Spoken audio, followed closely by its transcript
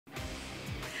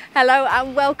Hello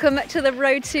and welcome to the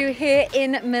Road 2 here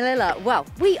in Malilla. Well,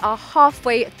 we are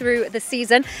halfway through the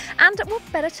season, and what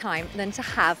better time than to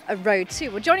have a Road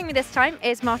 2? Well, joining me this time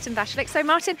is Martin Vaculik. So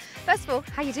Martin, first of all,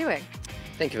 how are you doing?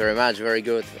 Thank you very much, very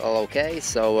good, all okay.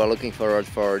 So looking forward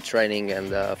for training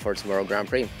and for tomorrow Grand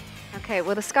Prix. Okay,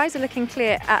 well the skies are looking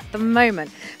clear at the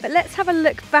moment, but let's have a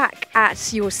look back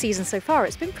at your season so far.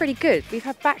 It's been pretty good. We've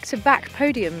had back-to-back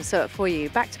podiums for you,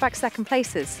 back-to-back second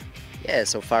places. Yeah,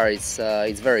 so far it's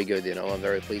very good, you know, I'm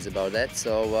very pleased about that.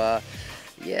 So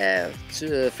yeah,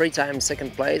 3 times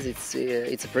second place,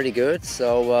 it's pretty good.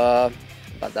 So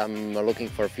but I'm looking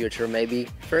for future, maybe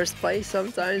first place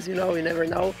sometimes, you know, you never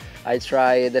know. I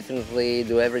try definitely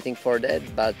do everything for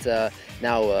that, but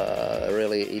now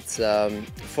really it's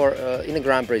in a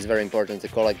Grand Prix it's very important to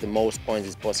collect the most points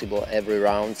as possible every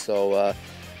round. So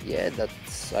yeah,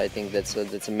 I think that's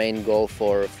a main goal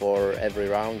for every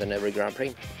round and every Grand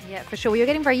Prix. Yeah, for sure. Well, you're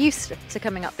getting very used to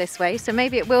coming up this way, so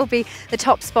maybe it will be the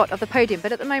top spot of the podium.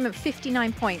 But at the moment,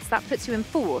 59 points, that puts you in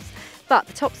 4th. But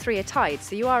the top 3 are tied,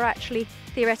 so you are actually,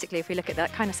 theoretically, if we look at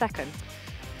that, kind of second.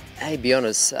 I'll be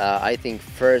honest, I think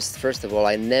first of all,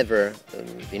 I never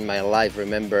in my life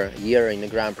remember a year in a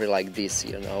Grand Prix like this,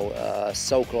 you know,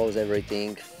 so close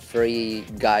everything, 3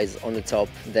 guys on the top,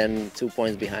 then 2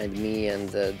 points behind me, and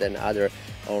then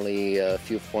only a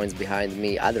few points behind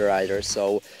me, other riders.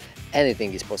 So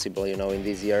anything is possible, you know, in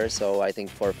this year. So I think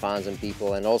for fans and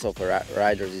people, and also for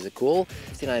riders, is a cool.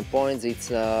 59 points.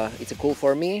 It's a cool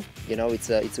for me. You know, it's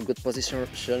a good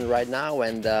position right now,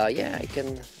 and yeah,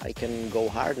 I can go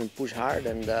hard and push hard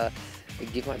and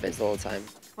give my best all the time.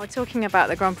 Well, talking about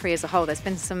the Grand Prix as a whole, there's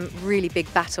been some really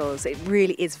big battles. It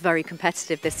really is very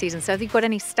competitive this season. So have you got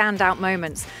any standout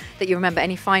moments that you remember,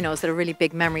 any finals that are really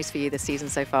big memories for you this season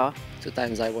so far? 2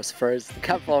 times I was first, a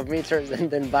couple of meters,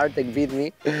 and then Bartek beat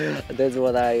me. That's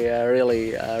what I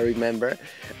really remember.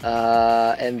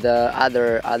 And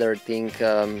other thing,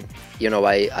 you know,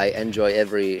 I enjoy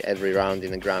every round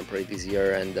in the Grand Prix this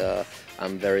year, and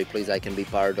I'm very pleased I can be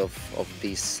part of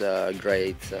this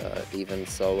great event.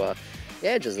 So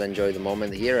yeah, just enjoy the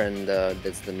moment here, and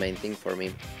that's the main thing for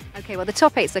me. Okay, well the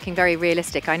top 8's looking very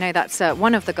realistic. I know that's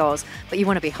one of the goals, but you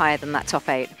want to be higher than that top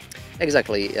 8.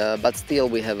 Exactly, but still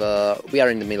we are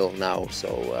in the middle now,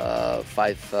 so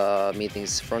 5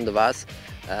 meetings in front of us.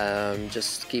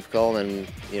 Just keep calm and,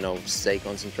 you know, stay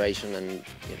concentration, and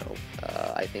you know,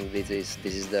 I think this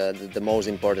is the most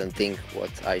important thing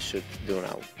what I should do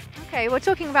now. Okay, we're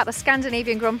talking about the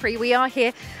Scandinavian Grand Prix. We are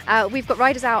here. We've got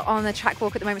riders out on the track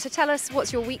walk at the moment. So tell us,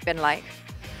 what's your week been like?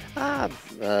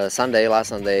 Last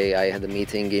Sunday I had a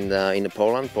meeting in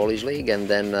the Polish League, and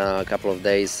then a couple of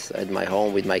days at my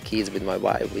home with my kids, with my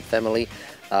wife, with family,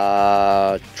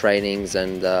 trainings,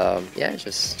 and yeah,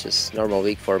 just normal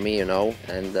week for me, you know.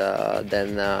 And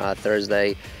then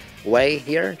Thursday way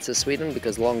here to Sweden,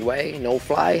 because long way, no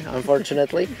fly,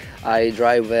 unfortunately. I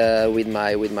drive with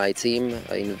my team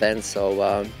in the van,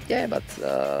 so yeah, but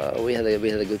we had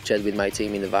a good chat with my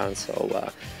team in the van,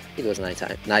 so it was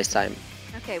a nice time.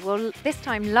 Okay, well this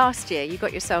time last year you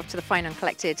got yourself to the final and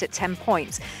collected at 10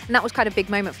 points, and that was quite a big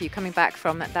moment for you coming back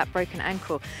from that broken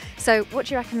ankle. So what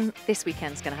do you reckon this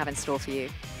weekend's going to have in store for you?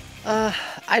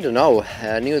 I don't know,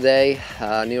 new day,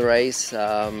 new race,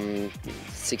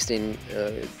 16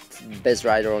 best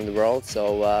rider on the world,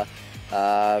 so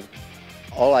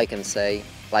all I can say,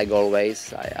 like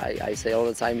always, I say all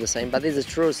the time the same, but it's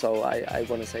true, so I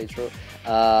want to say true.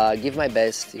 Give my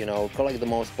best, you know, collect the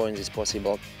most points as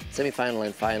possible. Semi-final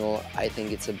and final, I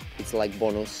think it's like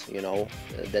bonus, you know.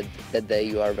 That day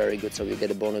you are very good, so you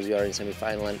get a bonus, you are in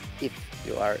semi-final, and if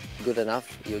you are good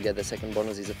enough, you get the second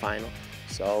bonus is a final.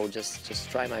 So just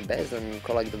try my best and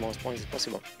collect the most points as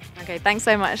possible. Okay, thanks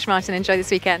so much, Martin. Enjoy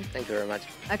this weekend. Thank you very much.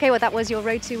 Okay, well that was your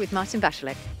Road 2 with Martin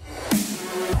Vaculik.